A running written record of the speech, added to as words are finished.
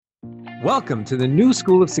Welcome to the New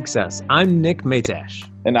School of Success. I'm Nick Matash.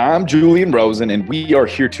 And I'm Julian Rosen, and we are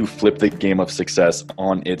here to flip the game of success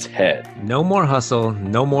on its head. No more hustle,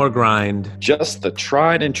 no more grind. Just the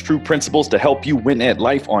tried and true principles to help you win at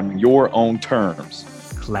life on your own terms.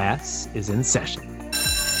 Class is in session.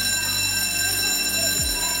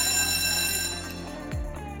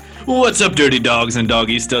 What's up, dirty dogs and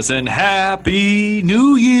doggies, and happy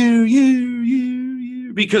New Year,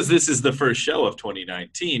 because this is the first show of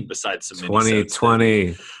 2019, besides some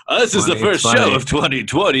 2020. This is the first show of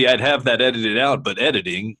 2020. I'd have that edited out, but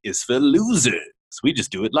editing is for losers. We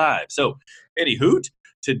just do it live. So, anywho,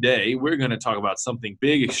 today we're going to talk about something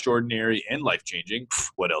big, extraordinary, and life-changing.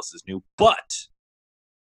 What else is new? But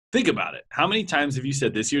think about it. How many times have you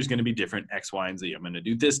said this year's going to be different, X, Y, and Z? I'm going to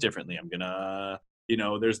do this differently. I'm going to...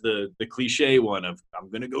 there's the cliche one of I'm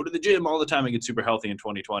going to go to the gym all the time and get super healthy in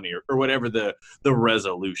 2020 or whatever the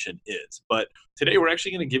resolution is. But today we're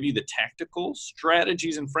actually going to give you the tactical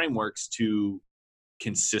strategies and frameworks to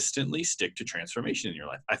consistently stick to transformation in your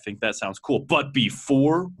life. I think that sounds cool. But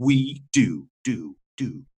before we do,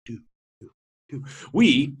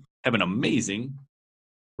 we have an amazing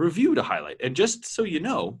review to highlight. And just so you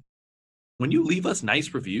know, when you leave us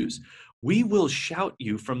nice reviews, we will shout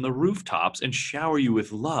you from the rooftops and shower you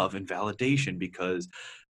with love and validation because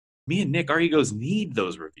me and Nick, our egos need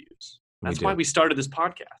those reviews. That's why we started this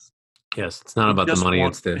podcast. Yes, it's not about the money,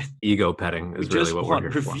 it's the ego petting is really what we're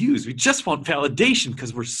here reviews. We just want validation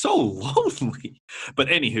because we're so lonely. But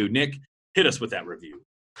anywho, Nick, hit us with that review.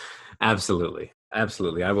 Absolutely.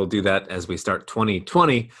 I will do that as we start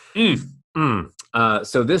 2020.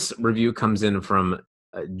 So this review comes in from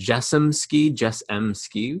Jess M. Ski.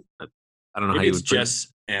 I don't know how you would Jess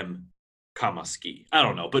M. Ski. I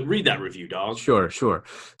don't know, but read that review, dog. Sure.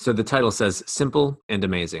 So the title says, simple and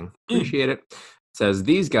amazing. Appreciate it. It says,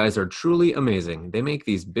 these guys are truly amazing. They make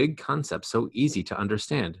these big concepts so easy to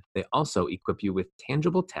understand. They also equip you with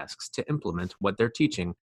tangible tasks to implement what they're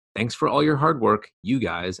teaching. Thanks for all your hard work. You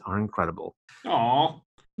guys are incredible. Aw.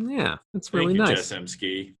 Yeah, that's really nice. Thank you, Jess M.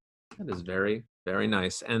 Ski. That is very, very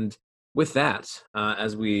nice. And with that,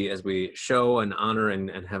 as we show and honor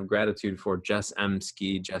and have gratitude for Jess M.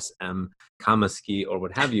 Ski, Jess M. Ski, or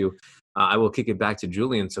what have you, I will kick it back to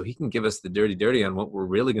Julian so he can give us the dirty on what we're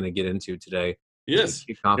really going to get into today. Yes.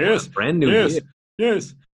 Kick off a brand new year.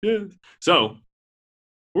 Yes. So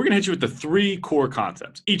we're going to hit you with the three core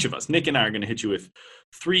concepts. Each of us, Nick and I, are going to hit you with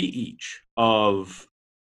three each of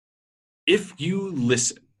if you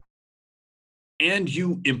listen and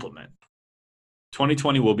you implement,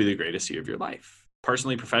 2020 will be the greatest year of your life.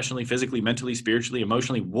 Personally, professionally, physically, mentally, spiritually,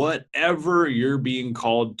 emotionally, whatever you're being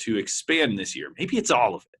called to expand this year. Maybe it's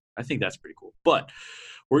all of it. I think that's pretty cool. But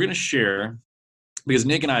we're going to share, because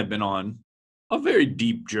Nick and I have been on a very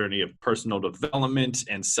deep journey of personal development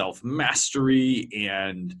and self-mastery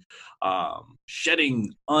and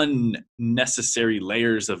shedding unnecessary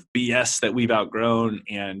layers of BS that we've outgrown.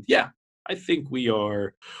 And yeah, I think we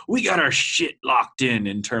got our shit locked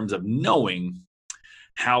in terms of knowing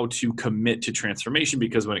how to commit to transformation,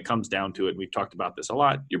 because when it comes down to it, we've talked about this a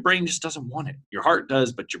lot, your brain just doesn't want it. Your heart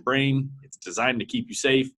does, but your brain, it's designed to keep you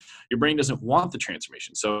safe. Your brain doesn't want the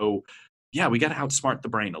transformation. So yeah, we got to outsmart the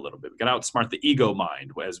brain a little bit. We got to outsmart the ego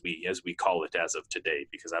mind, as we call it as of today,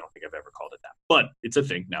 because I don't think I've ever called it that, but it's a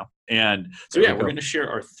thing now. And so yeah, we're going to share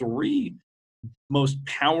our three most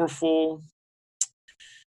powerful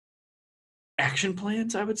action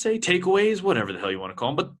plans, I would say, takeaways, whatever the hell you want to call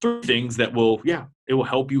them, but three things that it will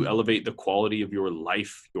help you elevate the quality of your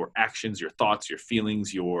life, your actions, your thoughts, your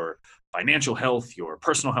feelings, your financial health, your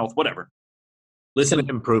personal health, whatever. Listen, it's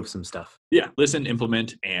gonna improve some stuff. Yeah, listen,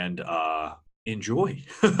 implement, and enjoy.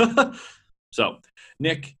 So,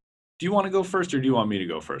 Nick, do you want to go first, or do you want me to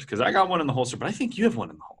go first? Because I got one in the holster, but I think you have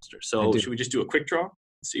one in the holster. So should we just do a quick draw?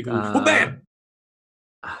 See who? Bam!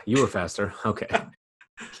 You were faster. Okay.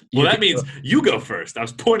 Well, that means you go first. I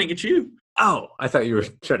was pointing at you. Oh, I thought you were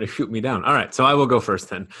trying to shoot me down. All right, so I will go first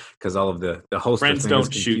then, because all of the host friends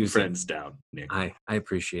don't shoot friends down, Nick. I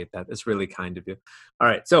appreciate that. It's really kind of you. All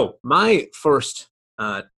right, so my first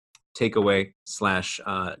takeaway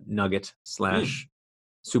 / nugget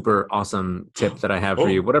 / super awesome tip that I have for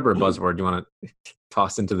you, whatever buzzword you want to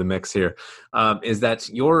toss into the mix here, is that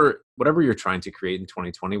whatever you're trying to create in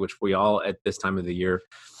 2020, which we all at this time of the year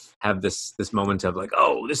have this moment of like,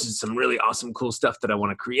 oh, this is some really awesome, cool stuff that I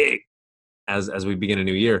want to create as we begin a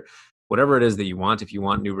new year. Whatever it is that you want, if you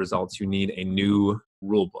want new results, you need a new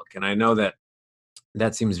rule book. And I know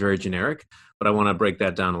that seems very generic, but I want to break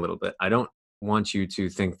that down a little bit. I don't want you to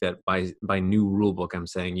think that by new rule book, I'm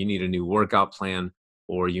saying you need a new workout plan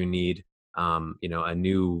or you need a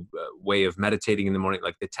new way of meditating in the morning.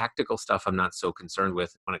 Like the tactical stuff, I'm not so concerned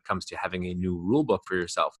with when it comes to having a new rule book for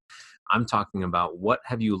yourself. I'm talking about what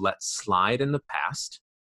have you let slide in the past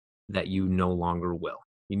that you no longer will.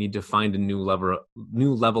 You need to find a new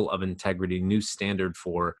level of integrity, new standard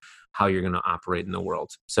for how you're going to operate in the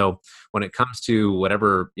world. So when it comes to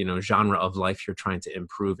whatever genre of life you're trying to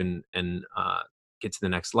improve and get to the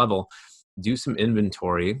next level, do some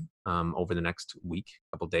inventory over the next week,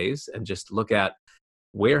 couple days, and just look at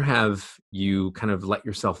where have you kind of let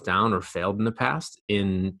yourself down or failed in the past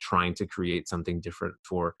in trying to create something different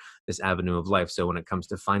for this avenue of life. So when it comes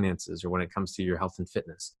to finances, or when it comes to your health and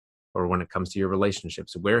fitness, or when it comes to your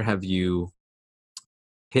relationships, where have you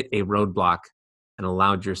hit a roadblock and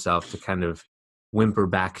allowed yourself to kind of whimper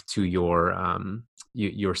back to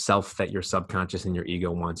yourself that your subconscious and your ego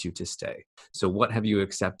wants you to stay? So what have you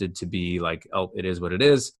accepted to be like, oh, it is what it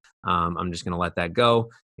is. I'm just going to let that go.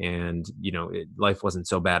 And, life wasn't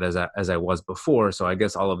so bad as I was before. So I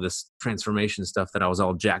guess all of this transformation stuff that I was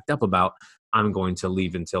all jacked up about, I'm going to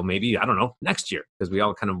leave until maybe, I don't know, next year, because we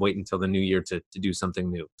all kind of wait until the new year to do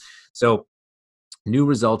something new. So new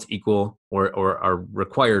results equal or are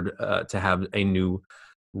required to have a new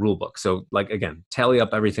rule book. So like, again, tally up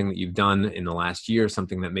everything that you've done in the last year,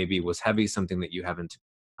 something that maybe was heavy, something that you haven't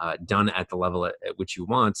done at the level at which you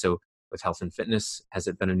want. So with health and fitness, has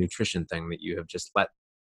it been a nutrition thing that you have just let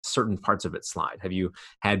certain parts of it slide? Have you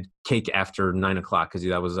had cake after 9 o'clock because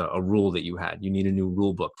that was a rule that you had? You need a new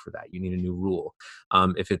rule book for that. You need a new rule.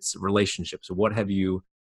 If it's relationships, what have you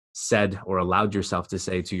said or allowed yourself to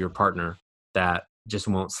say to your partner that just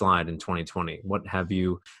won't slide in 2020? What have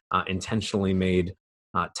you intentionally made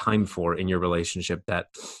time for in your relationship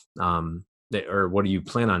or what do you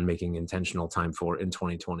plan on making intentional time for in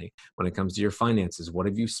 2020? When it comes to your finances, what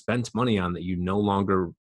have you spent money on that you no longer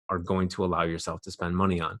are going to allow yourself to spend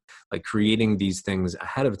money on? Like creating these things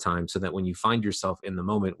ahead of time so that when you find yourself in the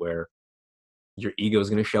moment where your ego is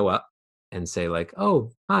going to show up and say like,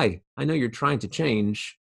 oh, hi, I know you're trying to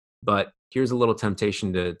change, but here's a little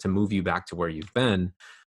temptation to move you back to where you've been.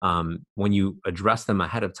 When you address them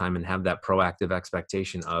ahead of time and have that proactive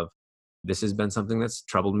expectation of, this has been something that's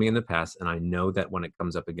troubled me in the past, and I know that when it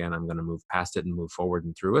comes up again, I'm going to move past it and move forward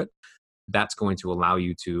and through it. That's going to allow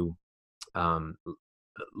you to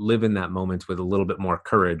live in that moment with a little bit more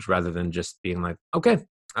courage, rather than just being like, okay,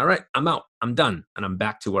 all right, I'm out, I'm done, and I'm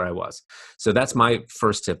back to where I was. So that's my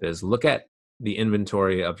first tip, is look at the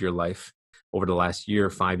inventory of your life over the last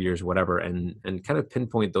year, 5 years, whatever, and kind of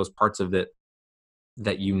pinpoint those parts of it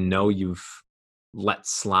that you've let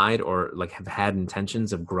slide, or like have had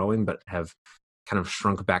intentions of growing but have kind of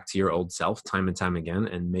shrunk back to your old self time and time again,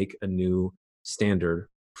 and make a new standard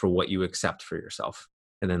for what you accept for yourself,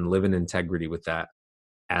 and then live in integrity with that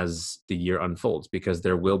as the year unfolds, because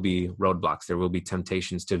there will be roadblocks, there will be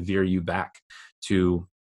temptations to veer you back to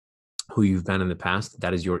who you've been in the past.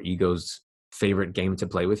 That is your ego's favorite game to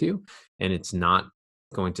play with you, and it's not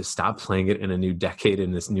going to stop playing it in a new decade,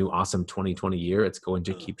 in this new awesome 2020 year. It's going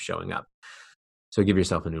to keep showing up. So give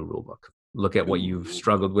yourself a new rule book. Look at what you've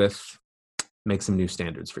struggled with. Make some new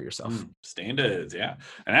standards for yourself. Standards, yeah.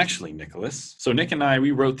 And actually, Nicholas, so Nick and I,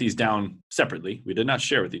 we wrote these down separately. We did not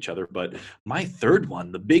share with each other, but my third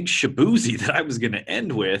one, the big shaboozy that I was going to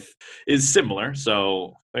end with, is similar.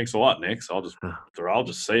 So thanks a lot, Nick. So I'll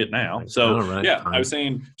just say it now. So right, yeah, fine. I was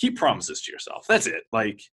saying, keep promises to yourself. That's it.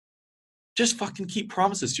 Like, just fucking keep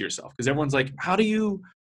promises to yourself. Because everyone's like, I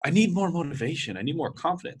need more motivation. I need more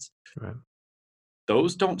confidence. Right.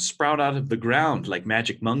 Those don't sprout out of the ground like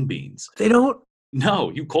magic mung beans. They don't? No,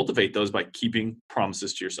 you cultivate those by keeping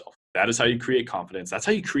promises to yourself. That is how you create confidence. That's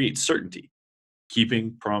how you create certainty,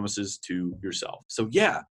 keeping promises to yourself. So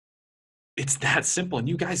yeah, it's that simple. And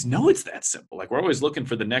you guys know it's that simple. Like, we're always looking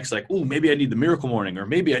for the next, like, oh, maybe I need the miracle morning, or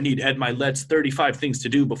maybe I need Ed Milet's 35 things to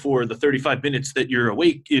do before the 35 minutes that you're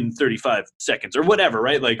awake in 35 seconds, or whatever,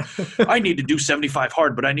 right? Like, I need to do 75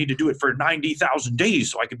 hard, but I need to do it for 90,000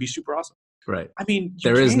 days so I can be super awesome. Right. I mean,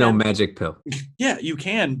 there is no magic pill. Yeah, you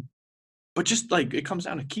can. But just like, it comes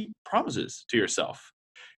down to keep promises to yourself.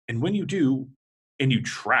 And when you do, and you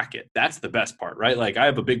track it, that's the best part, right? Like, I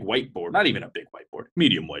have a big whiteboard, not even a big whiteboard,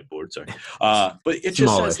 medium whiteboard, sorry. But it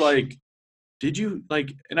just says like, did you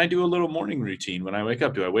like, and I do a little morning routine when I wake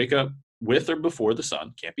up. Do I wake up with or before the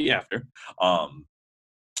sun? Can't be after.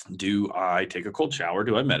 Do I take a cold shower?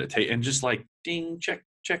 Do I meditate? And just like, ding, check.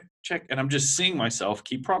 And I'm just seeing myself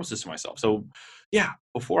keep promises to myself. So yeah,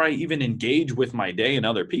 before I even engage with my day and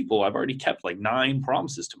other people, I've already kept like 9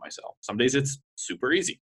 promises to myself. Some days it's super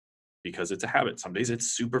easy because it's a habit. Some days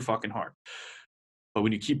it's super fucking hard. But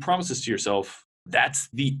when you keep promises to yourself, That's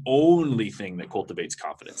the only thing that cultivates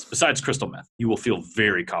confidence. Besides crystal meth, you will feel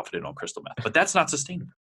very confident on crystal meth, but that's not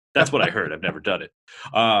sustainable. That's what I heard. I've never done it.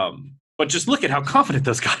 But just look at how confident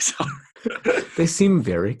those guys are. They seem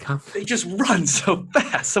very confident. They just run so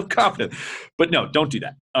fast, so confident. But no, don't do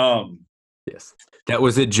that. Yes. That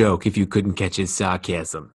was a joke if you couldn't catch his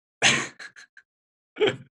sarcasm.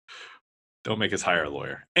 Don't make us hire a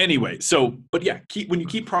lawyer. Anyway, but yeah, when you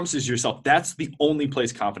keep promises to yourself, that's the only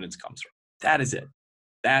place confidence comes from. That is it.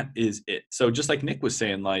 That is it. So just like Nick was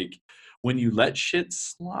saying, like when you let shit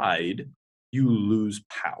slide, you lose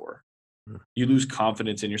power. You lose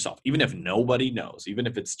confidence in yourself, even if nobody knows, even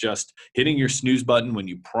if it's just hitting your snooze button when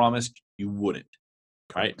you promised you wouldn't,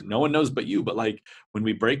 right? No one knows but you. But like when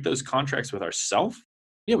we break those contracts with ourselves,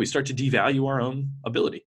 yeah, we start to devalue our own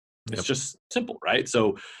ability. It's just simple, right?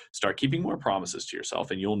 So start keeping more promises to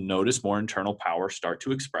yourself and you'll notice more internal power start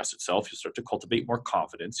to express itself. You'll start to cultivate more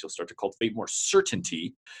confidence. You'll start to cultivate more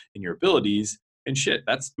certainty in your abilities and shit.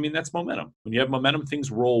 That's momentum. When you have momentum,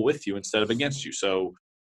 things roll with you instead of against you. So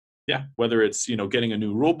yeah, whether it's, getting a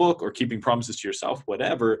new rule book or keeping promises to yourself,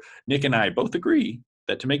 whatever, Nick and I both agree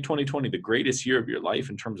that to make 2020 the greatest year of your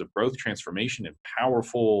life in terms of growth, transformation, and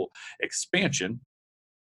powerful expansion,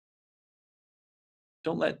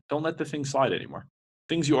 don't let the thing slide anymore.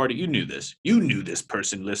 Things you knew this. You knew this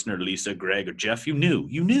person, listener, Lisa, Greg, or Jeff. You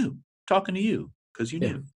knew. Talking to you because you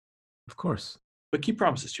knew. Of course. But keep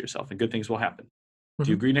promises to yourself and good things will happen. Do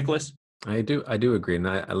you agree, Nicholas? I do agree. And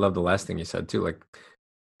I love the last thing you said too. Like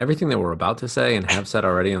everything that we're about to say and have said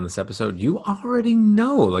already on this episode, you already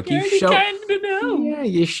know. Like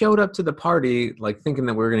you showed up to the party like thinking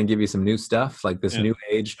that we were going to give you some new stuff, like this new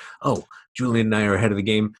age. Oh, Julian and I are ahead of the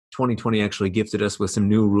game. 2020 actually gifted us with some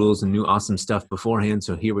new rules and new awesome stuff beforehand.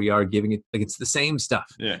 So here we are giving it like it's the same stuff.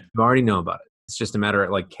 Yeah. You already know about it. It's just a matter of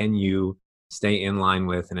like, can you stay in line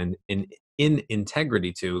with and in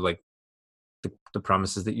integrity to like the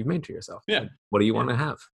promises that you've made to yourself? Yeah. What do you want to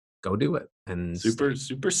have? Go do it. And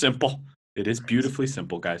super simple. It is beautifully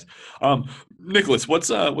simple, guys. Nicholas, what's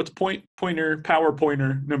power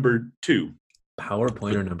pointer number 2? Power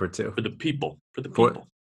pointer number 2 for the people.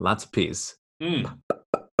 Lots of P's.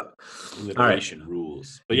 Alliteration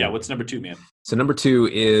rules. But yeah, what's number 2, man? So number 2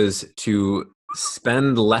 is to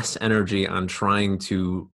spend less energy on trying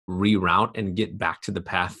to reroute and get back to the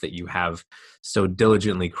path that you have so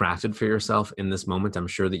diligently crafted for yourself in this moment. I'm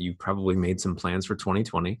sure that you probably made some plans for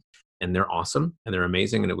 2020 and they're awesome and they're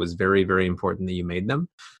amazing. And it was very, very important that you made them.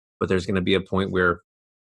 But there's going to be a point where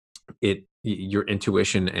your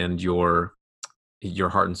intuition and your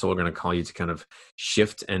heart and soul are going to call you to kind of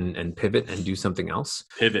shift and pivot and do something else.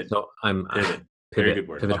 Pivot. So pivot. Very good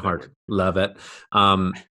word. Pivot hard. Love it.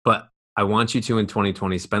 But I want you to, in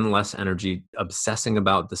 2020, spend less energy obsessing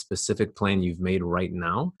about the specific plan you've made right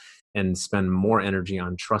now and spend more energy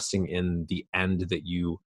on trusting in the end that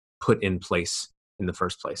you put in place in the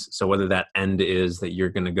first place. So whether that end is that you're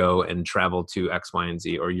going to go and travel to X, Y, and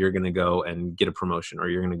Z, or you're going to go and get a promotion, or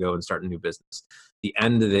you're going to go and start a new business, the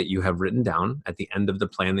end that you have written down at the end of the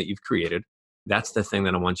plan that you've created, that's the thing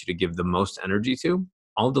that I want you to give the most energy to.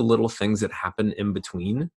 All the little things that happen in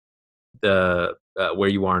between the where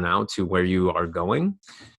you are now to where you are going,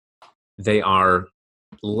 they are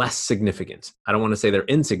less significant. I don't want to say they're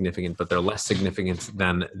insignificant, but they're less significant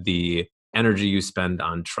than the energy you spend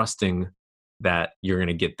on trusting that you're going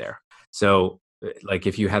to get there. So like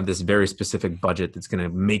if you have this very specific budget that's going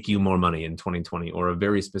to make you more money in 2020, or a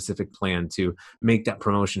very specific plan to make that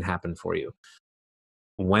promotion happen for you,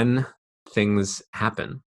 when things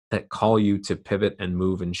happen that call you to pivot and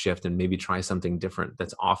move and shift and maybe try something different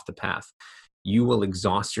that's off the path, you will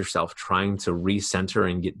exhaust yourself trying to recenter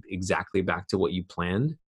and get exactly back to what you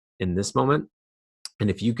planned in this moment.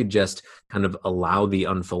 And if you could just kind of allow the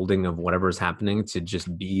unfolding of whatever's happening to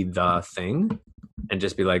just be the thing and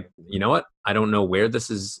just be like, you know what? I don't know where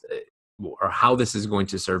this is or how this is going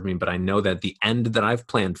to serve me, but I know that the end that I've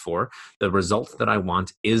planned for, the result that I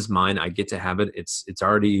want is mine. I get to have it. It's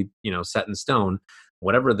already, set in stone.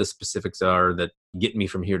 Whatever the specifics are that get me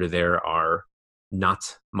from here to there are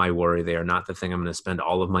not my worry. They are not the thing I'm going to spend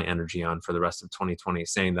all of my energy on for the rest of 2020,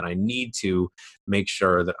 saying that I need to make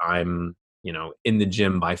sure that I'm, in the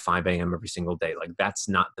gym by 5 a.m. every single day. Like that's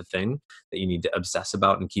not the thing that you need to obsess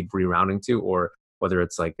about and keep rerouting to, or whether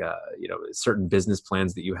it's like, certain business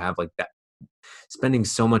plans that you have like that, spending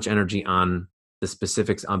so much energy on the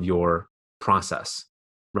specifics of your process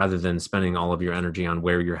rather than spending all of your energy on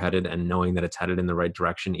where you're headed and knowing that it's headed in the right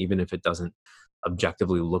direction, even if it doesn't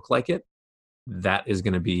objectively look like it. That is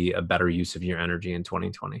going to be a better use of your energy in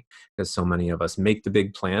 2020, because so many of us make the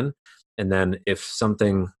big plan. And then if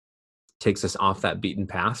something takes us off that beaten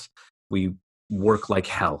path, we work like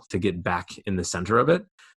hell to get back in the center of it,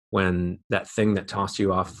 when that thing that tossed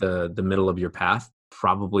you off the middle of your path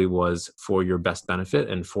probably was for your best benefit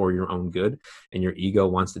and for your own good, and your ego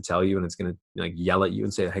wants to tell you, and it's going to like yell at you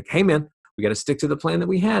and say, like, hey man, we got to stick to the plan that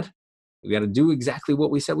we had. We got to do exactly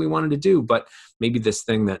what we said we wanted to do. But maybe this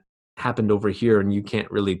thing that happened over here and you can't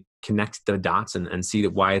really connect the dots and see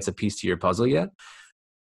why it's a piece to your puzzle yet.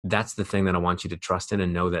 That's the thing that I want you to trust in,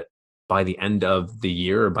 and know that by the end of the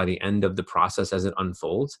year, or by the end of the process as it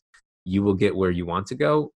unfolds, you will get where you want to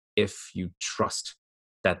go if you trust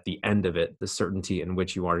that the end of it, the certainty in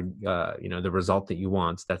which you are, the result that you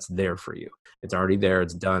want, that's there for you. It's already there.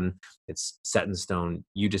 It's done. It's set in stone.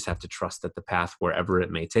 You just have to trust that the path, wherever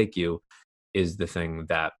it may take you, is the thing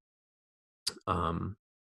that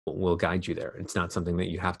will guide you there. It's not something that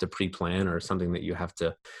you have to pre-plan or something that you have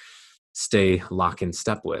to stay lock in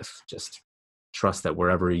step with. Just trust that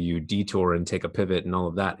wherever you detour and take a pivot and all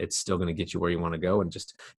of that, it's still going to get you where you want to go, and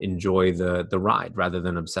just enjoy the ride rather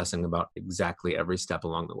than obsessing about exactly every step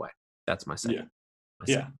along the way. That's my second.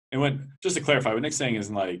 Yeah. And just to clarify, what Nick's saying is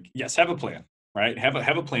like, yes, have a plan, right? Have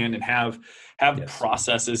a plan and have yes.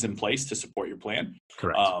 processes in place to support your plan.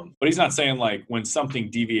 Correct. But he's not saying like when something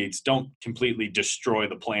deviates, don't completely destroy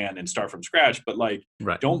the plan and start from scratch, but like,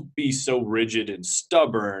 don't be so rigid and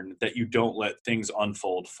stubborn that you don't let things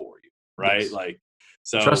unfold for you. Right. Yes. Like,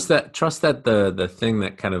 so trust that the thing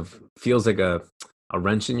that kind of feels like a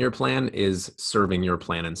wrench in your plan is serving your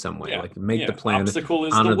plan in some way. Yeah. Like make the plan,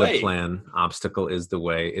 honor the plan. Obstacle is the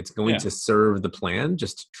way. It's going to serve the plan.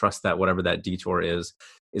 Just trust that whatever that detour is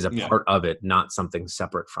a part of it, not something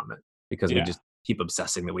separate from it, because we just keep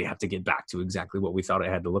obsessing that we have to get back to exactly what we thought it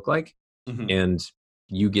had to look like. Mm-hmm. And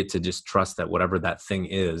you get to just trust that whatever that thing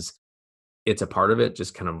is, it's a part of it.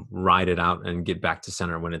 Just kind of ride it out and get back to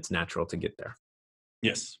center when it's natural to get there.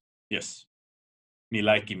 Yes. Me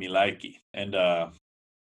likey. And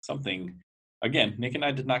something, again, Nick and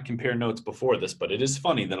I did not compare notes before this, but it is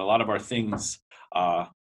funny that a lot of our things are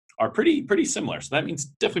pretty similar. So that means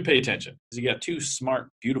definitely pay attention, because you got two smart,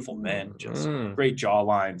 beautiful men, just great jaw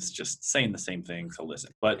lines, just saying the same thing. So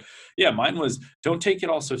listen. But yeah, mine was, don't take it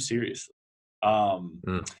all so seriously,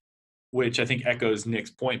 which I think echoes Nick's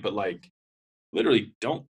point, but like, literally,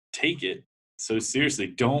 don't take it so seriously.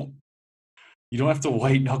 You don't have to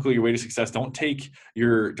white knuckle your way to success. Don't take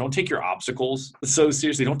your obstacles so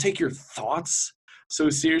seriously. Don't take your thoughts so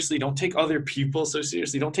seriously. Don't take other people so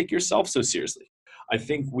seriously. Don't take yourself so seriously. I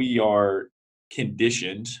think we are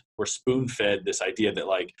conditioned, we're spoon-fed this idea that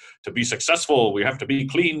like, to be successful, we have to be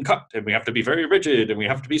clean cut and we have to be very rigid and we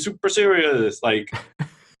have to be super serious. Like,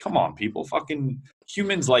 come on, people. Fucking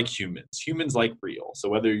humans like real. So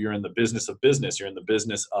whether you're in the business of business, you're in the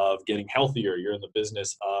business of getting healthier, you're in the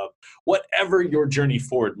business of whatever your journey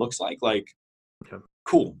forward looks like,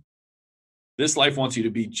 cool. This life wants you to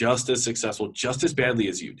be just as successful, just as badly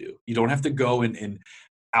as you do. You don't have to go in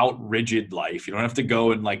out rigid life. You don't have to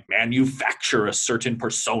go and like manufacture a certain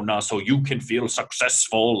persona so you can feel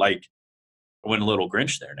successful. Like, I went a little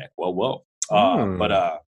Grinch there, Nick. Whoa.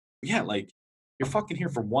 Yeah, like, you're fucking here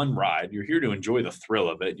for one ride. You're here to enjoy the thrill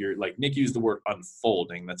of it. You're like, Nick used the word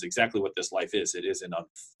unfolding. That's exactly what this life is. It is an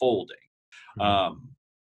unfolding.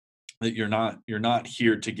 That you're not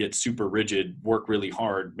here to get super rigid, work really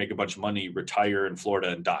hard, make a bunch of money, retire in Florida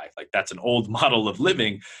and die. Like, that's an old model of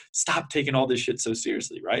living. Stop taking all this shit so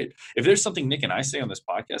seriously, right? If there's something Nick and I say on this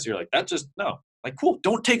podcast, you're like, that just, no. Like, cool,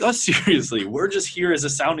 don't take us seriously. We're just here as a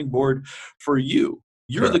sounding board for you.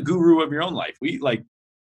 You're the guru of your own life. We like,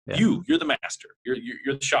 you're the master. You're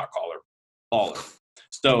the shot caller, baller.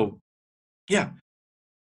 So, yeah,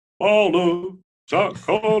 baller, shot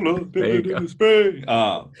caller. There you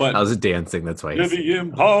go. But I was dancing. That's why. Heavy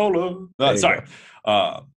Impala. Sorry.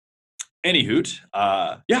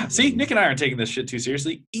 Anywho, see, Nick and I aren't taking this shit too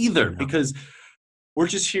seriously either, because we're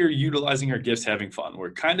just here utilizing our gifts, having fun.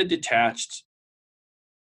 We're kind of detached,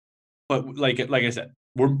 but like I said,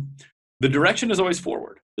 the direction is always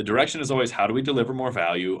forward. The direction is always, how do we deliver more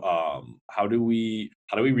value? How do we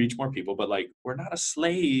reach more people? But like, we're not a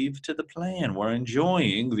slave to the plan. We're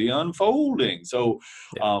enjoying the unfolding. So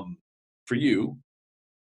for you,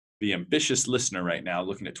 the ambitious listener right now,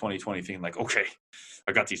 looking at 2020 thinking like, okay,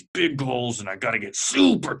 I got these big goals and I got to get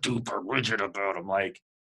super duper rigid about them. Like,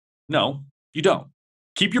 no, you don't.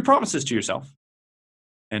 Keep your promises to yourself.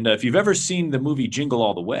 And if you've ever seen the movie Jingle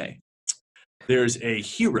All the Way, there's a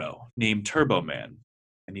hero named Turbo Man.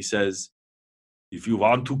 And he says, if you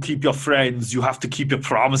want to keep your friends, you have to keep your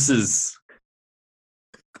promises.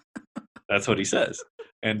 That's what he says.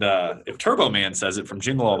 And if Turbo Man says it from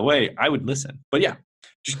Jingle All the Way, I would listen. But yeah,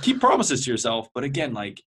 just keep promises to yourself. But again,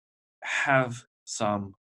 like, have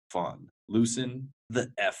some fun. loosen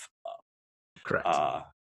the F up. Correct.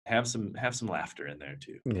 Have some laughter in there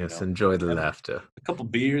too. Yes, enjoy the Have laughter. A couple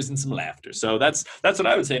beers and some laughter. So that's what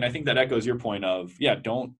I would say, and I think that echoes your point of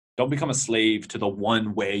don't become a slave to the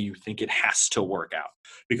one way you think it has to work out,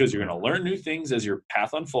 because you're going to learn new things as your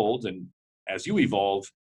path unfolds, and as you evolve,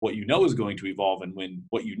 what you know is going to evolve, and when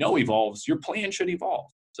what you know evolves, your plan should evolve.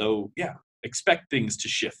 So expect things to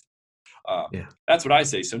shift. That's what I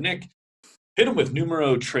say. So Nick, hit them with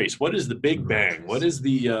numero trace. What is the big bang? What is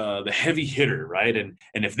the heavy hitter, right? And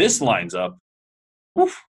if this lines up,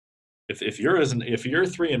 woof, if your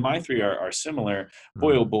 3 and my 3 are similar,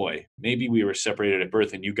 boy oh boy, maybe we were separated at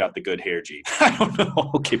birth and you got the good hair gene. I don't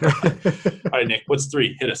know. Okay, all right, Nick, what's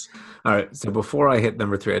 3? Hit us. All right. So before I hit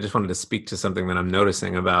number 3, I just wanted to speak to something that I'm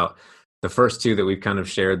noticing about the first 2 that we've kind of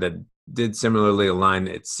shared that did similarly align.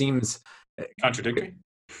 It seems contradictory.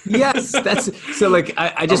 Yes, that's so. Like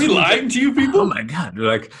I just are we lying to you people? Oh my god!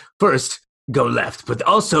 Like first go left, but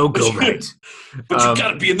also go right. But you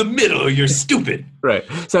gotta be in the middle, or you're stupid. Right.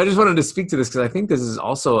 So I just wanted to speak to this because I think this is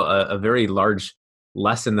also a very large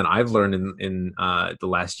lesson that I've learned in the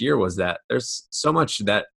last year, was that there's so much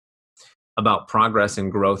that about progress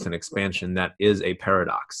and growth and expansion that is a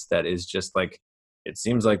paradox. That is just like, it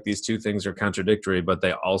seems like these 2 things are contradictory, but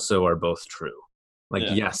they also are both true. Like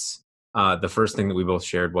yes. The first thing that we both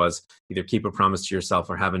shared was either keep a promise to yourself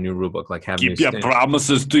or have a new rule book. Like have keep your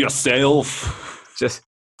promises to yourself. Just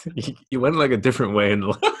you went like a different way in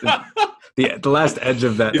the last edge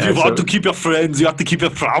of that. If you want to keep your friends, you have to keep your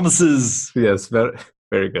promises. Yes, very,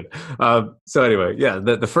 very good. So anyway,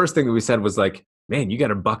 the first thing that we said was like, man, you got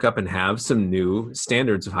to buck up and have some new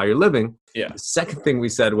standards of how you're living. Yeah. The second thing we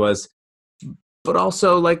said was, but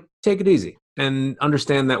also like take it easy. And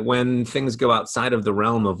understand that when things go outside of the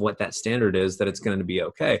realm of what that standard is, that it's going to be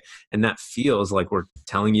okay. And that feels like we're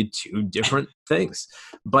telling you 2 different things.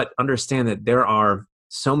 But understand that there are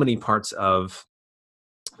so many parts of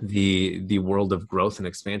the world of growth and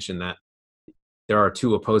expansion that there are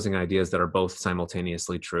 2 opposing ideas that are both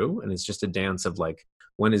simultaneously true. And it's just a dance of like,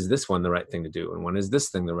 when is this one the right thing to do? And when is this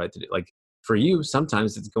thing the right to do? Like for you,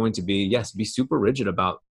 sometimes it's going to be, yes, be super rigid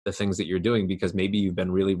about the things that you're doing, because maybe you've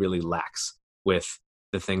been really, really lax with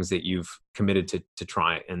the things that you've committed to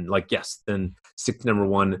try. And like, yes, then stick to number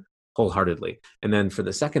 1 wholeheartedly. And then for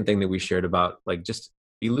the second thing that we shared about, like, just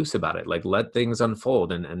be loose about it. Like let things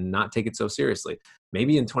unfold and not take it so seriously.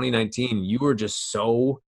 Maybe in 2019, you were just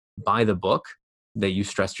so by the book that you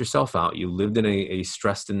stressed yourself out. You lived in a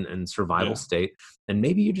stressed and survival state. And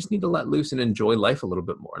maybe you just need to let loose and enjoy life a little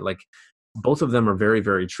bit more. Like both of them are very,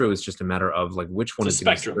 very true. It's just a matter of like which one is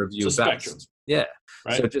going to serve you best. Yeah.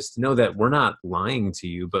 Right? So just know that we're not lying to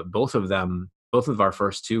you, but both of our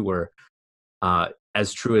first 2 were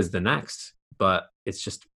as true as the next. But it's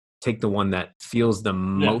just take the one that feels the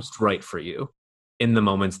most right for you in the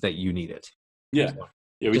moments that you need it. Yeah. So,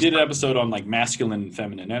 we did an episode on like masculine and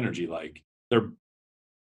feminine energy. Like they're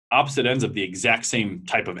opposite ends of the exact same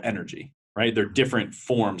type of energy, right? They're different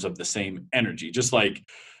forms of the same energy. Just like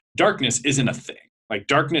darkness isn't a thing. Like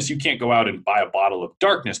darkness, you can't go out and buy a bottle of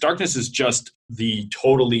darkness. Darkness is just the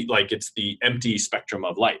totally, like it's the empty spectrum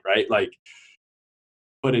of light, right? Like,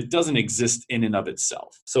 but it doesn't exist in and of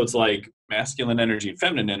itself. So it's like masculine energy and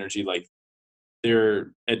feminine energy, like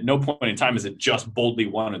they're at no point in time is it just boldly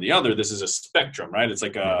one or the other. This is a spectrum, right? It's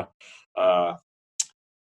like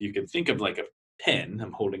you can think of like a pen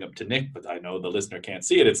I'm holding up to Nick, but I know the listener can't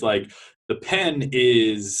see it. It's like the pen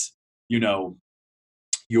is,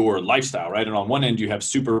 your lifestyle, right? And on one end you have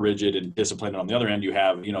super rigid and disciplined, and on the other end you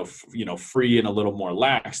have, free and a little more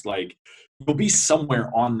lax. Like you'll be somewhere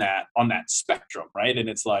on that spectrum, right? And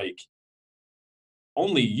it's like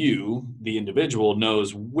only you, the individual,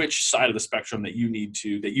 knows which side of the spectrum that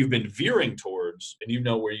you've been veering towards,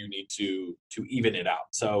 and where you need to even it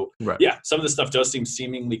out. So some of this stuff does seem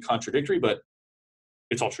seemingly contradictory, but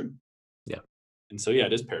it's all true. Yeah. And so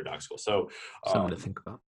it is paradoxical. So something to think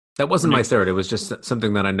about. That wasn't my third. It was just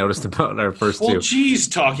something that I noticed about our first 2. Well, geez,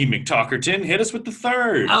 Talkie McTalkerton, hit us with the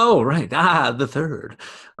third. Oh, right. The third.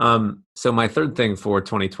 So my third thing for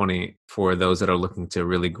 2020, for those that are looking to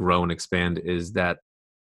really grow and expand, is that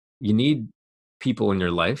you need people in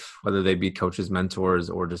your life, whether they be coaches, mentors,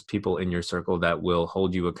 or just people in your circle that will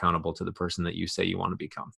hold you accountable to the person that you say you want to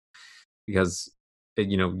become. Because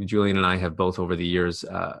Julian and I have both over the years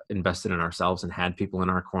invested in ourselves and had people in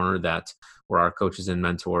our corner that were our coaches and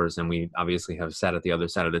mentors. And we obviously have sat at the other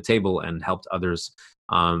side of the table and helped others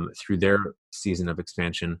through their season of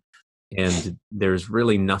expansion. And there's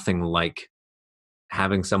really nothing like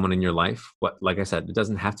having someone in your life. Like I said, it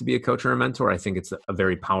doesn't have to be a coach or a mentor. I think it's a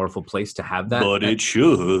very powerful place to have that. But it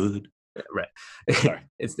should. Right. Sorry.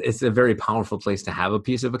 It's a very powerful place to have a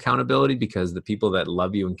piece of accountability, because the people that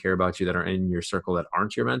love you and care about you that are in your circle that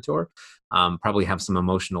aren't your mentor probably have some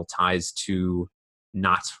emotional ties to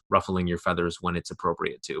not ruffling your feathers when it's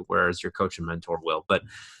appropriate to, whereas your coach and mentor will. But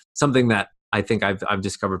something that I think I've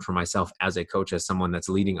discovered for myself as a coach, as someone that's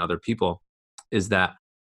leading other people, is that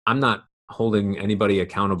I'm not holding anybody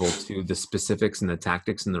accountable to the specifics and the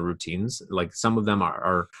tactics and the routines. Like, some of them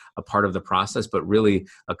are a part of the process, but really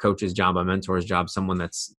a coach's job, a mentor's job, someone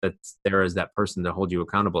that's there as that person to hold you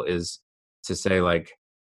accountable, is to say, like,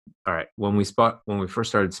 all right, when we first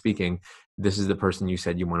started speaking, this is the person you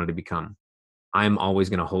said you wanted to become. I'm always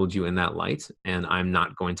going to hold you in that light, and I'm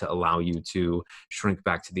not going to allow you to shrink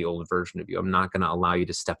back to the old version of you. I'm not going to allow you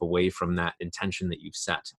to step away from that intention that you've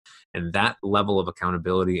set. And that level of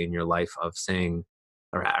accountability in your life, of saying,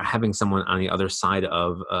 or having someone on the other side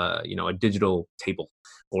of a digital table,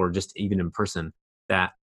 or just even in person,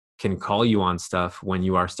 that can call you on stuff when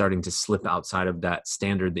you are starting to slip outside of that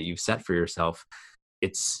standard that you've set for yourself.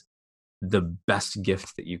 It's the best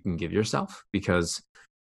gift that you can give yourself, because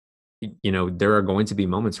there are going to be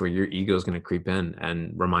moments where your ego is going to creep in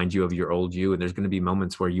and remind you of your old you. And there's going to be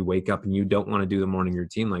moments where you wake up and you don't want to do the morning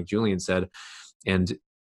routine, like Julian said. And,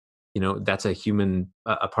 that's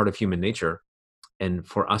a part of human nature. And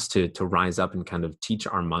for us to rise up and kind of teach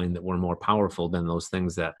our mind that we're more powerful than those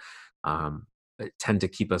things that tend to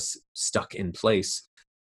keep us stuck in place,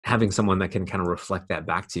 having someone that can kind of reflect that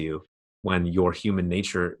back to you when your human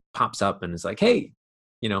nature pops up and is like, hey,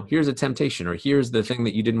 here's a temptation, or here's the thing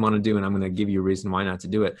that you didn't want to do, and I'm going to give you a reason why not to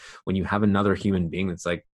do it. When you have another human being that's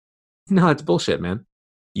like, no, it's bullshit, man.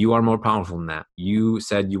 You are more powerful than that. You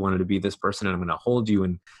said you wanted to be this person, and I'm going to hold you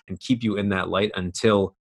and keep you in that light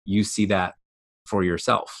until you see that for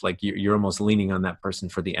yourself. Like, you're almost leaning on that person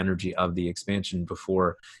for the energy of the expansion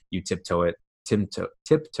before you tiptoe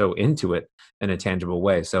into it in a tangible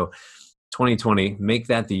way. So 2020, make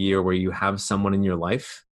that the year where you have someone in your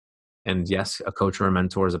life. And yes, a coach or a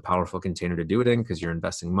mentor is a powerful container to do it in, because you're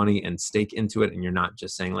investing money and stake into it. And you're not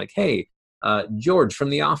just saying, like, hey, George from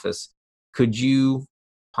the office, could you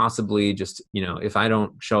possibly just, if I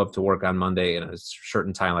don't show up to work on Monday in a shirt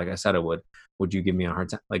and tie, like I said I would you give me a hard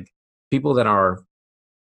time? Like, people that are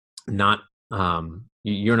not,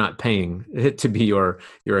 you're not paying to be your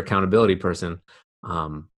accountability person,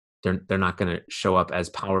 they're not going to show up as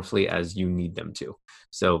powerfully as you need them to.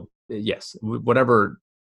 So yes, whatever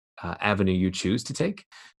avenue you choose to take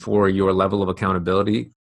for your level of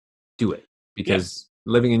accountability, do it, because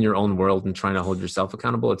living in your own world and trying to hold yourself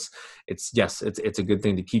accountable, it's a good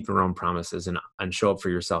thing to keep your own promises and show up for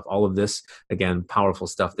yourself. All of this, again, powerful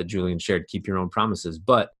stuff that Julian shared, keep your own promises.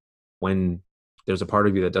 But when there's a part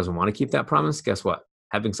of you that doesn't want to keep that promise, guess what?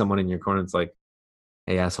 Having someone in your corner that's like,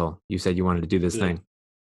 hey, asshole, you said you wanted to do this thing.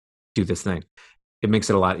 Do this thing. It makes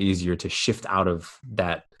it a lot easier to shift out of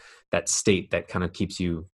that state that kind of keeps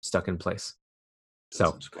you stuck in place.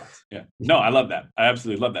 So yeah, no, I love that. I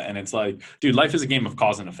absolutely love that. And it's like, dude, life is a game of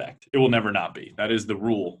cause and effect. It will never not be. That is the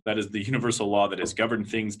rule. That is the universal law that has governed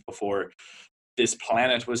things before this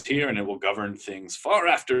planet was here, and it will govern things far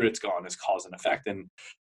after it's gone, as cause and effect. And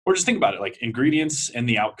or just think about it, like ingredients and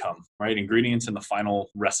the outcome, right? Ingredients and the final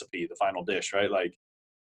recipe, the final dish, right? Like,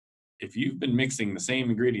 if you've been mixing the same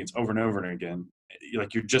ingredients over and over and again,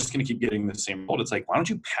 like, you're just going to keep getting the same result. It's like, why don't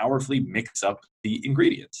you powerfully mix up the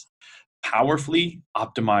ingredients? Powerfully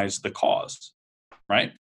optimize the cause,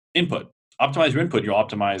 right? Input. Optimize your input, you'll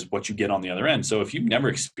optimize what you get on the other end. So if you've never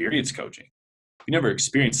experienced coaching, you never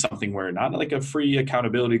experienced something where, not like a free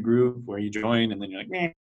accountability group where you join and then you're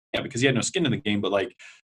like, yeah, because you had no skin in the game, but like,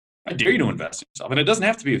 I dare you to invest in yourself. And it doesn't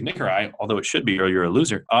have to be with Nick or I, although it should be, or you're a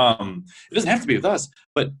loser. It doesn't have to be with us,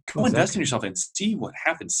 but go invest in yourself and see what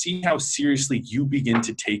happens. See how seriously you begin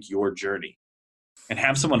to take your journey, and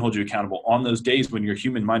have someone hold you accountable on those days when your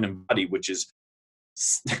human mind and body, which is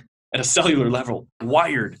at a cellular level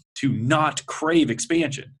wired to not crave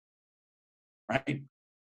expansion, right?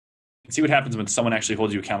 And see what happens when someone actually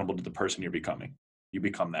holds you accountable to the person you're becoming. You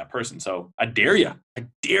become that person. So I dare you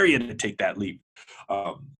to take that leap.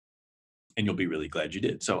 And you'll be really glad you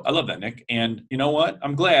did. So I love that, Nick. And you know what?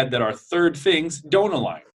 I'm glad that our third things don't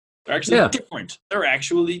align. They're actually different. They're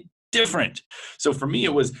actually different. So for me,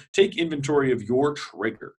 it was take inventory of your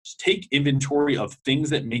triggers. Take inventory of things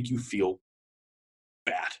that make you feel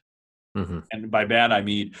bad. Mm-hmm. And by bad, I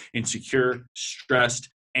mean insecure, stressed,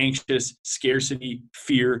 anxious, scarcity,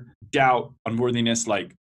 fear, doubt, unworthiness.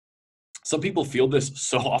 Like, some people feel this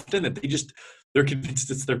so often that they're convinced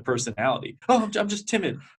it's their personality. Oh, I'm just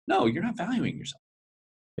timid. No, you're not valuing yourself.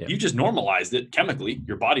 Yeah. You just normalized it chemically.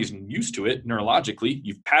 Your body's used to it neurologically.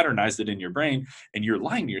 You've patternized it in your brain, and you're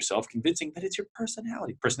lying to yourself, convincing that it's your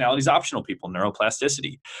personality. Personality is optional, people.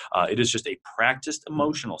 Neuroplasticity. It is just a practiced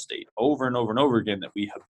emotional state over and over and over again that we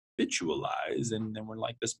habitualize, and then we're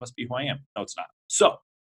like, this must be who I am. No, it's not. So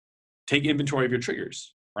take inventory of your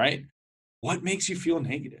triggers, right? What makes you feel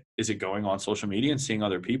negative? Is it going on social media and seeing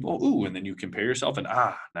other people? Ooh, and then you compare yourself and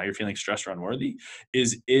now you're feeling stressed or unworthy?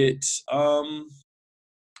 Is it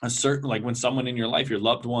a certain, like when someone in your life, your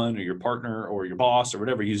loved one or your partner or your boss or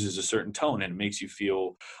whatever uses a certain tone and it makes you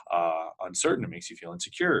feel uncertain, it makes you feel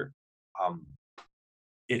insecure.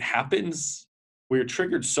 It happens, we're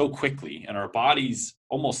triggered so quickly, and our bodies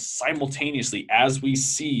almost simultaneously, as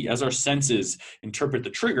our senses interpret the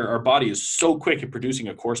trigger, our body is so quick at producing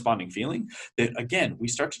a corresponding feeling that, again, we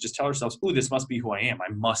start to just tell ourselves, ooh, this must be who I am.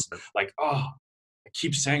 I must, I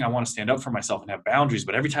keep saying I want to stand up for myself and have boundaries,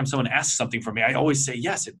 but every time someone asks something from me, I always say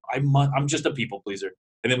yes. I'm just a people pleaser,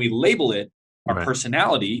 and then we label it our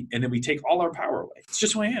personality, and then we take all our power away. It's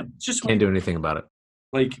just who I am. It's just can't do anything about it.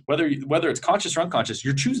 Like whether it's conscious or unconscious,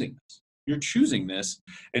 you're choosing this. You're choosing this,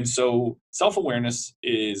 and so self-awareness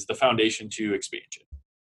is the foundation to expansion.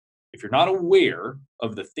 If you're not aware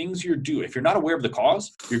of the things you're doing, if you're not aware of the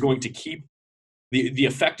cause, you're going to keep the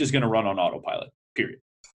effect is going to run on autopilot. Period.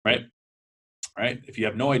 Right. Right? If you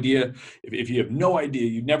have no idea, if you have no idea,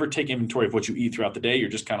 you never take inventory of what you eat throughout the day, you're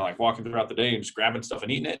just kind of like walking throughout the day and just grabbing stuff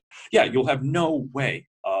and eating it. Yeah, you'll have no way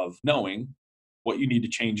of knowing what you need to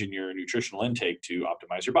change in your nutritional intake to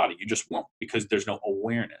optimize your body. You just won't, because there's no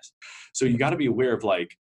awareness. So you got to be aware of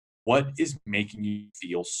like, what is making you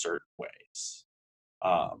feel certain ways.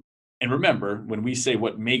 And remember, when we say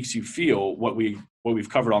what makes you feel, what we've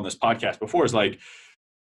covered on this podcast before is like,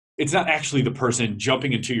 it's not actually the person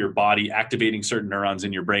jumping into your body, activating certain neurons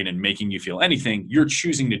in your brain and making you feel anything. You're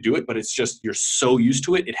choosing to do it, but it's just you're so used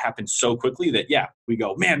to it. It happens so quickly that, we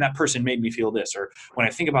go, man, that person made me feel this. Or when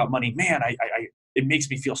I think about money, man, it makes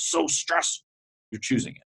me feel so stressed. You're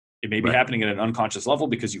choosing it. It may be happening at an unconscious level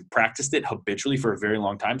because you've practiced it habitually for a very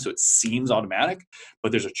long time, so it seems automatic,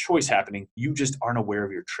 but there's a choice happening. You just aren't aware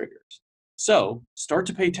of your triggers. So start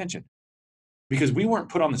to pay attention. Because we weren't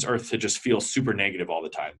put on this earth to just feel super negative all the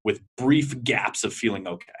time with brief gaps of feeling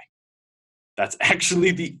okay. That's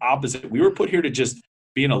actually the opposite. We were put here to just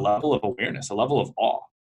be in a level of awareness, a level of awe.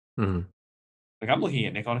 Mm-hmm. Like I'm looking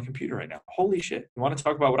at Nick on a computer right now. Holy shit. You want to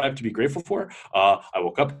talk about what I have to be grateful for? I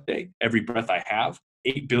woke up today. Every breath I have,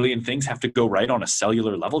 8 billion things have to go right on a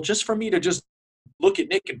cellular level just for me to just look at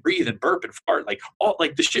Nick and breathe and burp and fart, like all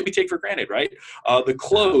like the shit we take for granted, right? The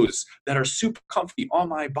clothes that are super comfy on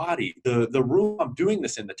my body, the room I'm doing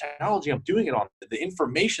this in, the technology I'm doing it on, the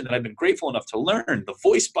information that I've been grateful enough to learn, the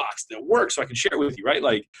voice box that works so I can share it with you, right?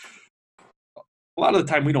 Like a lot of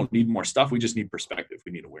the time we don't need more stuff. We just need perspective.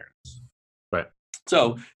 We need awareness. Right.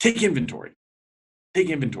 So take inventory. Take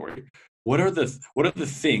inventory. What are the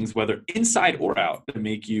things, whether inside or out, that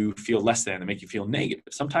make you feel less than, that make you feel negative?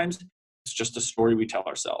 Sometimes it's just a story we tell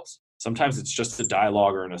ourselves. Sometimes it's just a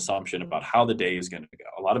dialogue or an assumption about how the day is going to go.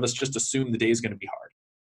 A lot of us just assume the day is going to be hard.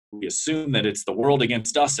 We assume that it's the world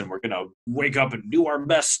against us and we're going to wake up and do our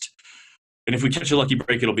best. And if we catch a lucky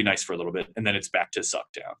break, it'll be nice for a little bit. And then it's back to suck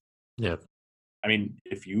down. Yeah. I mean,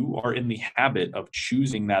 if you are in the habit of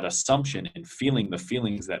choosing that assumption and feeling the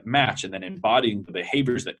feelings that match and then embodying the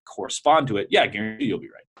behaviors that correspond to it, I guarantee you'll be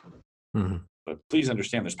right. Mm-hmm. But please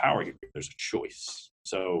understand there's power here. There's a choice.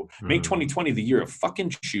 So make 2020 the year of fucking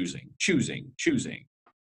choosing.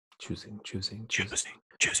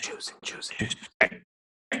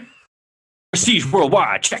 Prestige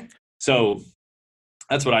worldwide, check. So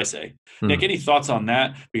that's what I say. Nick, any thoughts on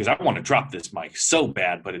that? Because I want to drop this mic so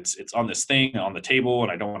bad, but it's on this thing on the table,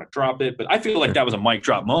 and I don't want to drop it. But I feel like that was a mic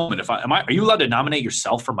drop moment. Are you allowed to nominate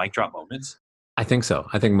yourself for mic drop moments? I think so.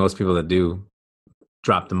 I think most people that do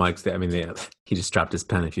drop the mics. He just dropped his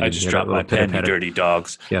pen. If you I just dropped my pen, you dirty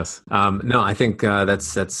dogs. Yes. No, I think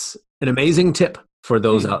that's an amazing tip for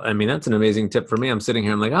those. I mean, that's an amazing tip for me. I'm sitting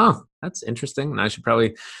here. I'm like, oh, that's interesting, and I should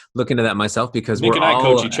probably look into that myself because Nick and I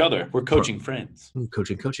coach each other. We're coaching friends.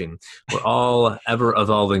 Coaching. We're all ever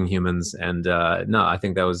evolving humans, and no, I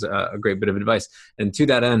think that was a great bit of advice. And to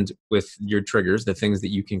that end, with your triggers, the things that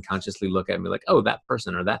you can consciously look at and be like, oh, that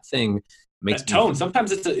person or that thing makes that tone.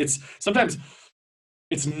 Sometimes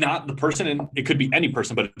it's not the person, and it could be any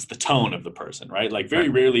person, but it's the tone of the person, right? Like very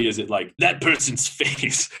rarely is it like that person's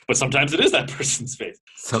face, but sometimes it is that person's face.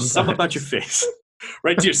 Something about your face,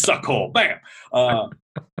 right to your suck hole, bam.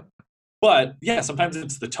 But yeah, sometimes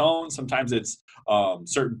it's the tone. Sometimes it's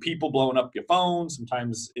certain people blowing up your phone.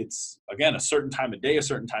 Sometimes it's, again, a certain time of day, a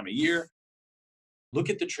certain time of year. Look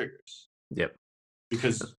at the triggers. Yep.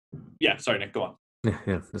 Because, yeah, sorry, Nick, go on.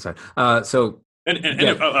 Yeah, that's fine. So no,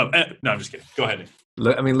 I'm just kidding. Go ahead, Nick.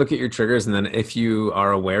 Look at your triggers, and then if you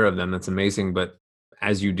are aware of them, that's amazing. But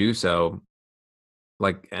as you do so,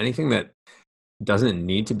 like anything that doesn't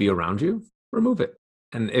need to be around you, remove it.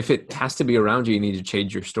 And if it has to be around you, you need to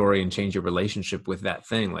change your story and change your relationship with that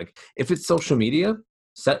thing. Like if it's social media,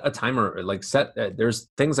 set a timer. Like there's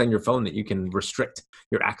things on your phone that you can restrict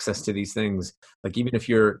your access to these things. Like even if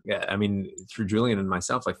you're, I mean, through Julian and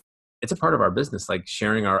myself, like it's a part of our business, like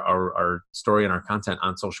sharing our story and our content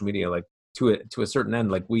on social media, like to a certain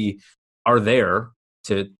end, like we are there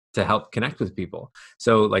to help connect with people.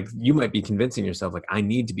 So like you might be convincing yourself like I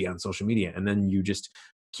need to be on social media, and then you just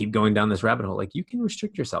keep going down this rabbit hole. Like you can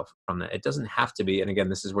restrict yourself from that. It doesn't have to be. And again,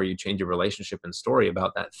 this is where you change your relationship and story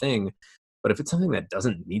about that thing. But if it's something that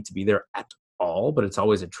doesn't need to be there at all, but it's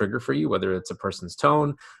always a trigger for you, whether it's a person's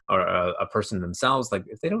tone or a person themselves, like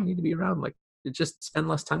if they don't need to be around, like just spend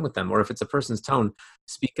less time with them. Or if it's a person's tone,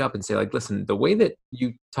 speak up and say like, listen, the way that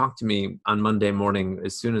you talk to me on Monday morning,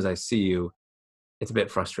 as soon as I see you, it's a bit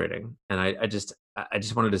frustrating. And I just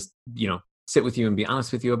wanted to, sit with you and be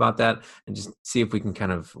honest with you about that and just see if we can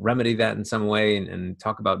kind of remedy that in some way and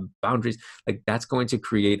talk about boundaries. Like that's going to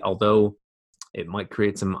create, although it might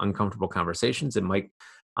create some uncomfortable conversations, it might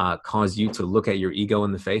cause you to look at your ego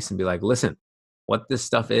in the face and be like, listen, what this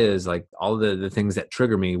stuff is, like all the things that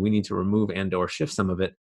trigger me, we need to remove and or shift some of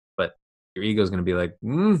it. But your ego is going to be like,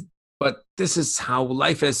 but this is how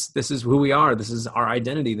life is. This is who we are. This is our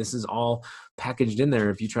identity. This is all packaged in there.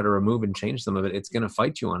 If you try to remove and change some of it, it's going to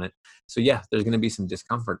fight you on it. So yeah, there's going to be some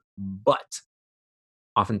discomfort. But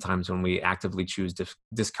oftentimes when we actively choose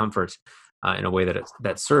discomfort in a way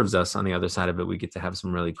that serves us, on the other side of it, we get to have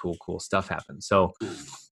some really cool stuff happen. So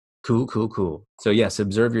cool. So yes,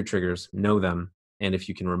 observe your triggers, know them. And if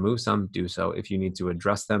you can remove some, do so. If you need to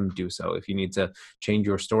address them, do so. If you need to change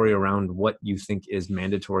your story around what you think is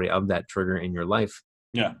mandatory of that trigger in your life,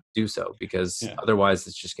 do so. Because otherwise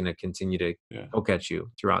it's just going to continue to poke at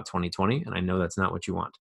you throughout 2020. And I know that's not what you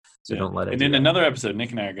want. So don't let it. And in another episode,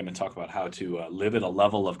 Nick and I are going to talk about how to live at a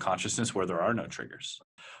level of consciousness where there are no triggers.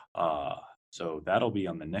 So that'll be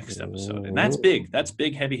on the next episode. And that's big. That's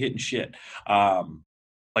big, heavy hitting shit.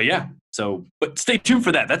 But yeah, but stay tuned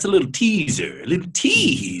for that. That's a little teaser,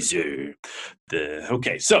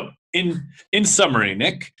 Okay, so in summary,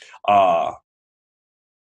 Nick, I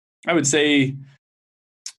would say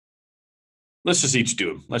let's just each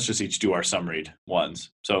do them. Let's just each do our summaried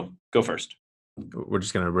ones. So go first. We're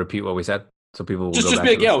just going to repeat what we said, so people will just go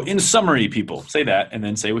back big, in summary, people say that and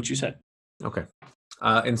then say what you said. Okay.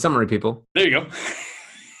 In summary, people. There you go.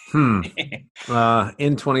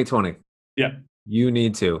 In 2020. Yeah. You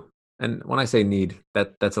need to, and when I say need,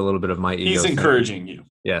 that's a little bit of my ego. He's encouraging you.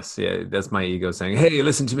 Yes, that's my ego saying, "Hey,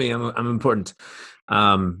 listen to me. I'm important."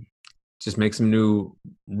 Just make some new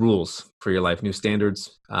rules for your life, new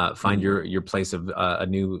standards. Find your place of a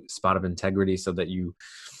new spot of integrity, so that you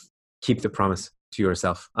keep the promise to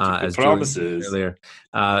yourself. As promises earlier,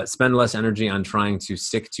 spend less energy on trying to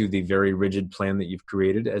stick to the very rigid plan that you've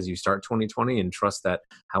created as you start 2020, and trust that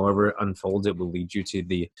however it unfolds, it will lead you to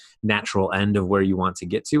the natural end of where you want to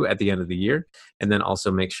get to at the end of the year. And then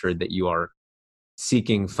also make sure that you are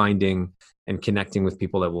seeking, finding, and connecting with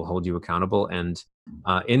people that will hold you accountable. And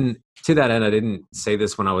to that end, I didn't say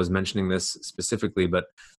this when I was mentioning this specifically, but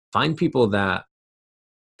find people that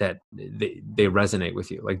they resonate with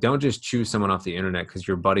you. Like, don't just choose someone off the internet because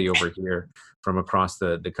your buddy over here from across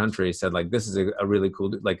the country said, like, this is a really cool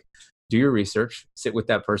dude. Like, do your research, sit with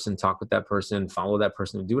that person, talk with that person, follow that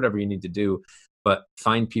person, do whatever you need to do, but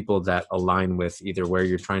find people that align with either where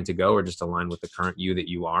you're trying to go or just align with the current you that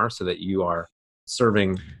you are, so that you are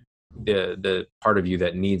serving the part of you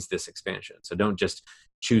that needs this expansion. So don't just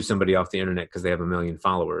choose somebody off the internet because they have 1 million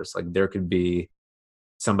followers. Like, there could be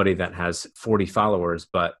somebody that has 40 followers,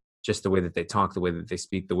 but just the way that they talk, the way that they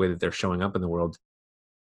speak, the way that they're showing up in the world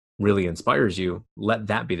really inspires you. Let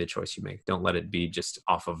that be the choice you make. Don't let it be just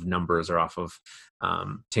off of numbers or off of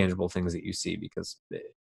tangible things that you see, because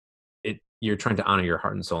you're trying to honor your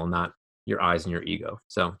heart and soul, not your eyes and your ego.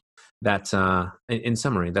 So that's, in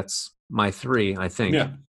summary, that's my 3, I think. Yeah.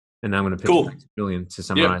 And I'm going to pitch it back to Julian to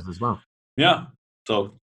summarize as well. Yeah.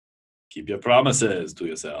 So keep your promises to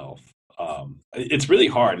yourself. It's really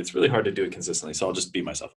hard. It's really hard to do it consistently. So I'll just be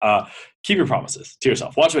myself. Keep your promises to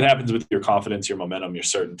yourself. Watch what happens with your confidence, your momentum, your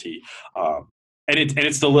certainty. And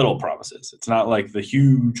it's the little promises. It's not like the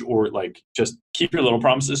huge, or like, just keep your little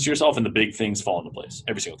promises to yourself and the big things fall into place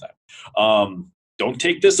every single time. Don't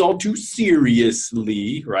take this all too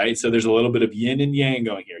seriously, right? So there's a little bit of yin and yang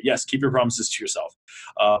going here. Yes, keep your promises to yourself.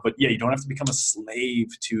 But yeah, you don't have to become a slave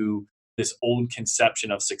to this old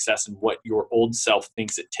conception of success and what your old self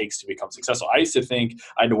thinks it takes to become successful. I used to think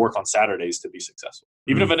I had to work on Saturdays to be successful.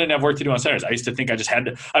 Even if I didn't have work to do on Saturdays, I used to think I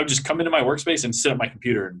would just come into my workspace and sit at my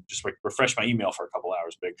computer and just like refresh my email for a couple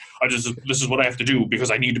hours. This is what I have to do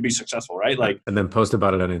because I need to be successful, right? Like, and then post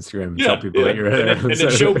about it on Instagram and tell people that you're and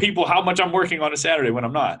then show people how much I'm working on a Saturday when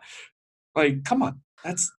I'm not. Like, come on.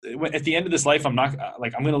 That's at the end of this life. I'm not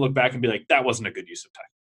like, I'm going to look back and be like, that wasn't a good use of time.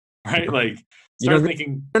 Right? Like, start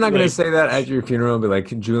thinking. You're not going to say that at your funeral and be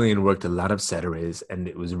like, Julian worked a lot of Saturdays and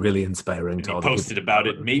it was really inspiring to all the people. Posted about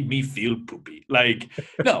it, made me feel poopy. Like,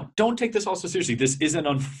 no, don't take this all so seriously. This isn't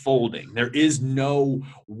unfolding. There is no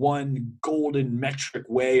one golden metric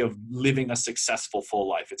way of living a successful full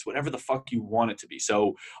life. It's whatever the fuck you want it to be.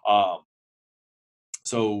 So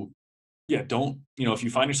yeah, don't, if you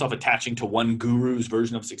find yourself attaching to one guru's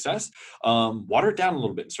version of success, water it down a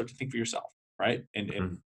little bit and start to think for yourself, right?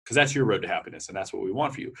 And because that's your road to happiness, and that's what we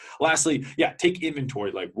want for you. Lastly, take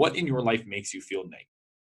inventory. Like, what in your life makes you feel negative?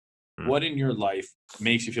 What in your life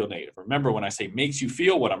makes you feel negative? Remember, when I say makes you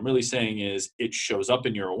feel, what I'm really saying is it shows up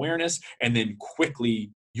in your awareness, and then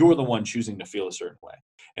quickly you're the one choosing to feel a certain way.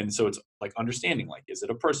 And so it's like understanding, like, is it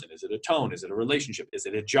a person? Is it a tone? Is it a relationship? Is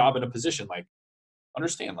it a job and a position? Like,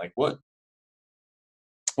 understand, like, what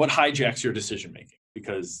hijacks your decision making,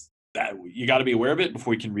 because that you got to be aware of it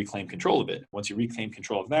before you can reclaim control of it. Once you reclaim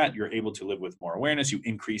control of that, you're able to live with more awareness. You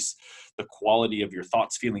increase the quality of your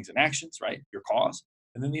thoughts, feelings, and actions, right? Your cause,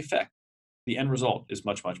 and then the effect. The end result is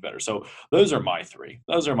much, much better. So those are my three.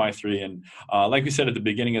 And like we said at the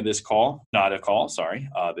beginning of this call, not a call, sorry.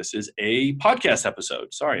 This is a podcast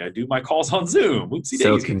episode. Sorry, I do my calls on Zoom. Whoopsie daisy.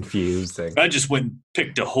 So confusing. I just went and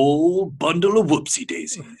picked a whole bundle of whoopsie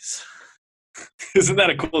daisies. Isn't that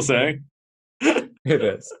a cool saying? It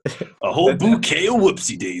is. A whole bouquet of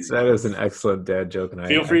whoopsie daisies. That is an excellent dad joke, and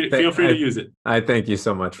feel free to use it. I thank you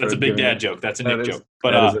so much. That's a big dad joke. That's a Nick joke.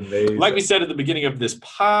 But like we said at the beginning of this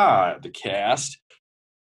podcast,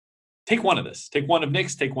 take one of this. Take one of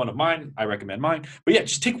Nick's. Take one of mine. I recommend mine. But yeah,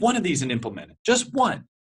 just take one of these and implement it. Just one.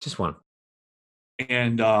 Just one.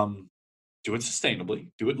 And do it sustainably.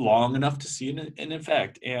 Do it long enough to see an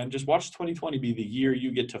effect. And just watch 2020 be the year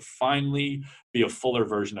you get to finally be a fuller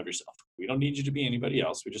version of yourself. We don't need you to be anybody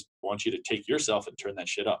else. We just want you to take yourself and turn that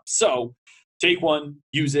shit up. So take one,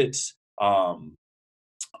 use it. One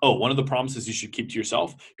of the promises you should keep to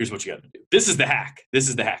yourself. Here's what you got to do. This is the hack.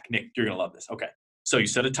 Nick, you're going to love this. Okay. So you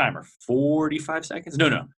set a timer, 45 seconds?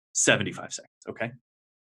 No, 75 seconds. Okay.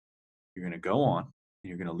 You're going to go on.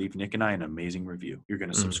 You're going to leave Nick and I an amazing review. You're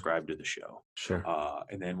going to subscribe to the show. Sure.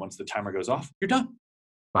 And then once the timer goes off, you're done.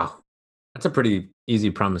 Wow. That's a pretty easy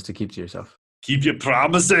promise to keep to yourself. Keep your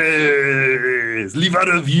promises. Leave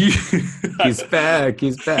a review. He's back.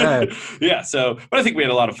 Yeah. But I think we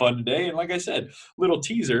had a lot of fun today. And like I said, little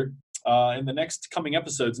teaser. In the next coming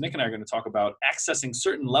episodes, Nick and I are going to talk about accessing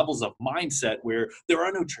certain levels of mindset where there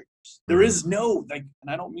are no triggers. There is no, and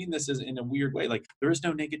I don't mean this as in a weird way, there is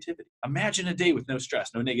no negativity. Imagine a day with no stress,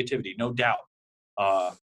 no negativity, no doubt.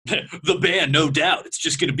 The band, no doubt. It's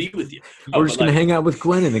just going to be with you. We're just going to hang out with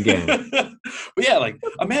Gwen in the gang. But yeah,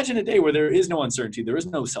 imagine a day where there is no uncertainty, there is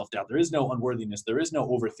no self-doubt, there is no unworthiness, there is no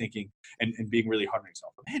overthinking and being really hard on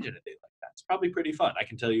yourself. Imagine a day like that. It's probably pretty fun. I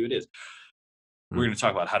can tell you it is. We're going to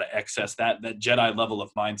talk about how to access that Jedi level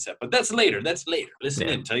of mindset. But that's later. Listen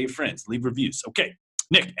in. Tell your friends. Leave reviews. Okay.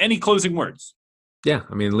 Nick, any closing words? Yeah.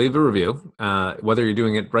 leave a review. Whether you're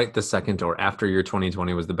doing it right this second or after your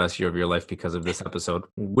 2020 was the best year of your life because of this episode,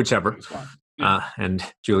 whichever. Yeah. And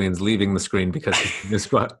Julian's leaving the screen because he's in the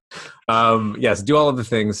squat. Yes, do all of the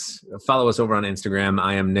things. Follow us over on Instagram.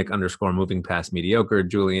 I am Nick_moving past mediocre.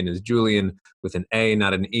 Julian is Julian with an A,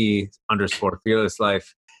 not an E, _fearless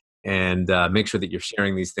life. And make sure that you're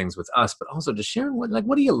sharing these things with us, but also just sharing what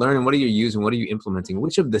are you learning? What are you using? What are you implementing?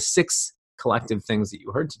 Which of the 6 collective things that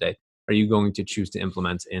you heard today are you going to choose to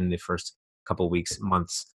implement in the first couple weeks,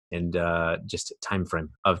 months, and just time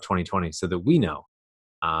frame of 2020 so that we know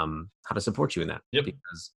how to support you in that? Yep.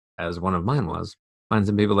 Because as one of mine was, find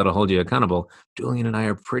some people that'll hold you accountable. Julian and I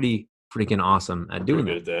are pretty freaking awesome at doing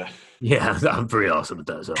that. Yeah, I'm pretty awesome at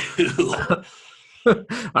that. So.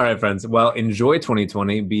 All right, friends. Well, enjoy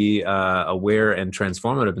 2020. Be aware and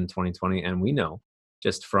transformative in 2020. And we know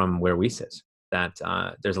just from where we sit that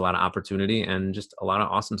there's a lot of opportunity and just a lot of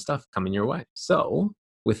awesome stuff coming your way. So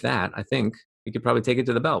with that, I think we could probably take it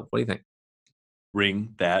to the bell. What do you think?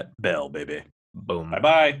 Ring that bell, baby. Boom.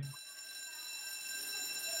 Bye-bye.